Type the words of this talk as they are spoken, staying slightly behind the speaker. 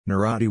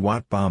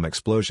Narathiwat bomb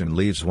explosion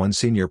leaves one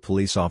senior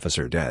police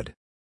officer dead.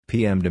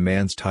 PM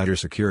demands tighter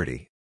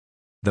security.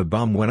 The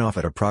bomb went off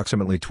at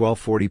approximately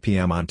 12:40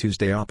 p.m. on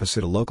Tuesday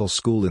opposite a local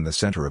school in the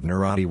center of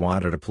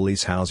Narathiwat at a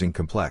police housing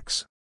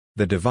complex.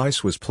 The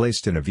device was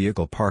placed in a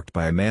vehicle parked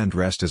by a man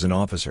dressed as an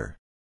officer.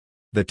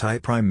 The Thai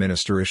Prime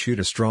Minister issued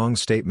a strong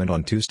statement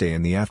on Tuesday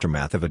in the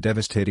aftermath of a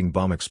devastating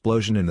bomb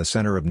explosion in the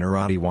center of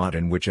Narathiwat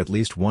in which at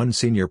least one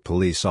senior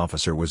police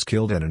officer was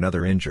killed and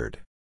another injured.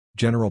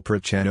 General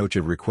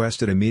Pradyut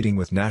requested a meeting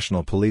with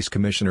National Police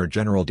Commissioner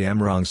General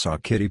Damrong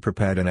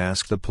Sakittiprapad and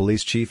asked the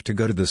police chief to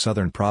go to the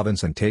southern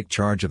province and take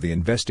charge of the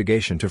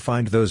investigation to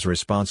find those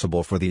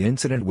responsible for the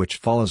incident, which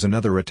follows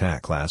another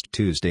attack last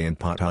Tuesday in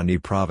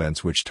Pattani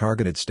province which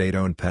targeted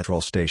state-owned petrol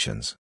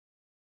stations.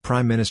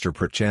 Prime Minister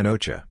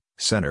Pradyut,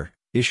 Center,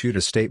 issued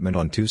a statement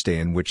on Tuesday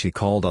in which he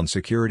called on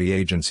security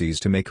agencies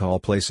to make all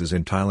places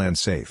in Thailand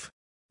safe.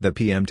 The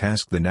PM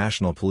tasked the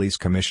National Police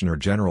Commissioner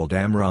General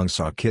Damrong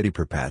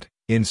Sakittiprapad,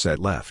 INSET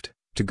left,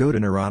 to go to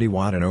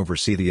Narathiwat and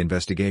oversee the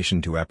investigation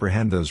to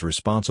apprehend those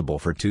responsible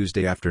for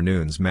Tuesday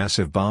afternoon's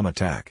massive bomb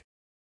attack.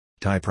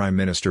 Thai Prime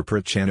Minister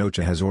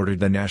Pradyut has ordered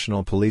the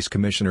National Police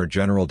Commissioner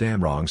General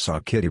Damrong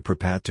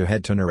Sakittiprapad to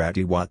head to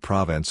Narathiwat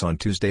province on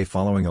Tuesday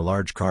following a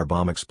large car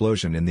bomb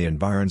explosion in the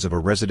environs of a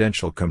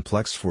residential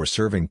complex for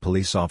serving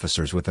police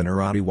officers with the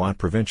Narathiwat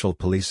Provincial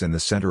Police in the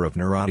center of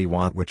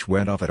Narathiwat, which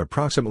went off at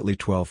approximately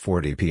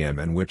 12:40 p.m.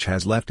 and which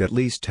has left at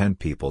least 10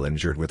 people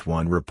injured with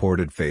one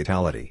reported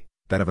fatality,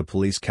 that of a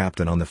police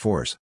captain on the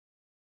force.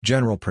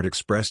 General Prat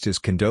expressed his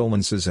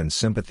condolences and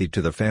sympathy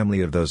to the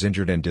family of those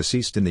injured and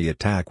deceased in the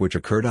attack which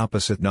occurred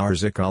opposite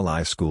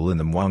Narathiwat School in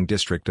the Muang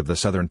district of the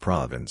southern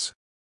province.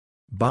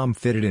 Bomb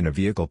fitted in a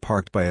vehicle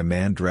parked by a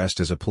man dressed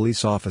as a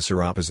police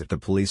officer opposite the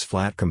police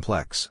flat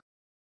complex.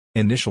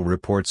 Initial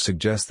reports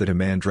suggest that a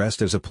man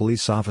dressed as a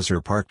police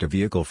officer parked a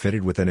vehicle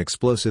fitted with an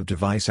explosive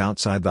device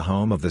outside the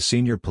home of the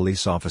senior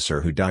police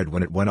officer who died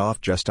when it went off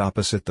just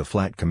opposite the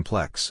flat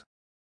complex.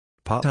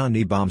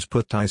 Pattani bombs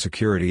put Thai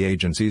security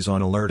agencies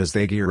on alert as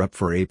they gear up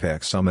for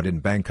APEC summit in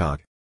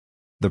Bangkok.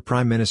 The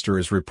Prime Minister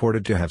is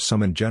reported to have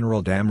summoned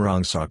General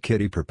Damrong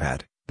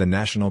Sakittiprapad, the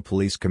National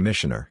Police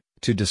Commissioner,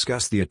 to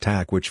discuss the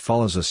attack, which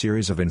follows a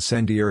series of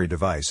incendiary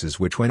devices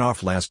which went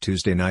off last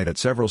Tuesday night at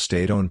several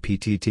state-owned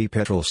PTT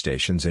petrol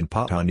stations in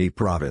Pattani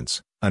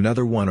province,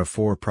 another one of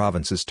 4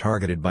 provinces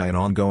targeted by an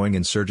ongoing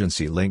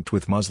insurgency linked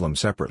with Muslim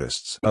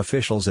separatists.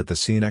 Officials at the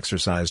scene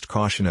exercised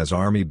caution as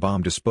Army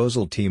bomb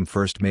disposal team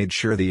first made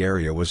sure the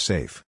area was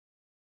safe.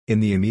 In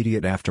the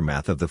immediate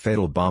aftermath of the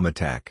fatal bomb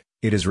attack,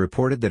 it is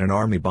reported that an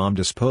Army bomb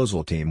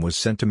disposal team was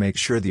sent to make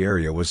sure the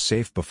area was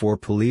safe before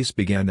police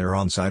began their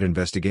on-site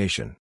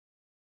investigation.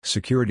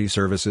 Security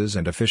services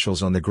and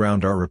officials on the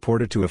ground are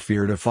reported to have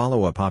feared a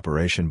follow-up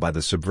operation by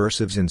the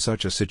subversives in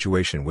such a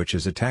situation, which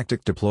is a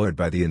tactic deployed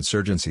by the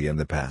insurgency in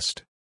the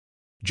past.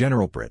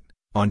 General Prat,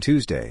 on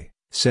Tuesday,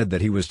 said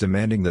that he was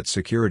demanding that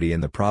security in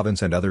the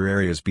province and other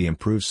areas be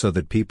improved so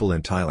that people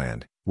in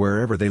Thailand,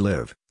 wherever they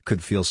live,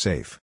 could feel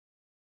safe.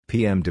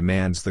 PM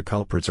demands the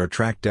culprits are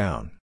tracked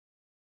down.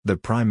 The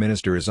Prime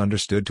Minister is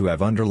understood to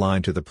have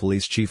underlined to the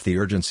police chief the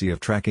urgency of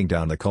tracking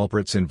down the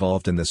culprits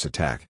involved in this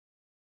attack.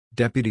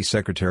 Deputy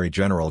Secretary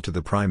General to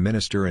the Prime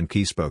Minister and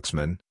key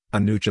spokesman,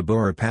 Anucha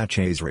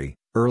Borapachesri,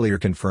 earlier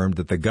confirmed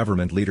that the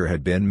government leader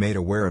had been made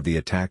aware of the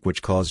attack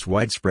which caused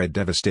widespread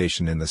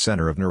devastation in the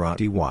center of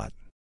Narathiwat.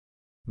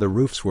 The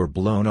roofs were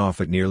blown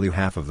off at nearly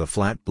half of the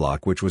flat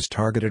block which was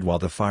targeted, while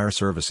the fire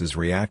services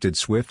reacted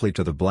swiftly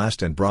to the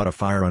blast and brought a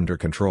fire under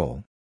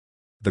control.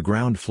 The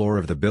ground floor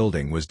of the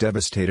building was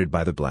devastated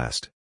by the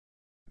blast.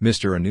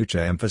 Mr.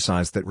 Anucha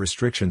emphasized that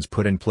restrictions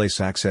put in place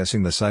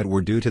accessing the site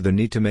were due to the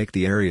need to make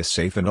the area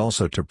safe and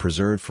also to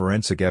preserve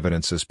forensic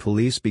evidence as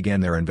police began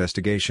their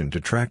investigation to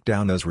track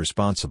down those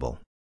responsible.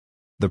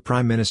 The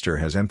Prime Minister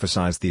has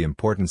emphasized the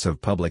importance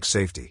of public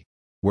safety.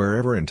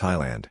 Wherever in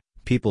Thailand,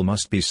 people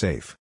must be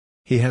safe.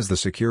 He has the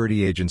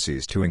security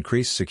agencies to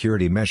increase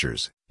security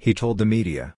measures, he told the media.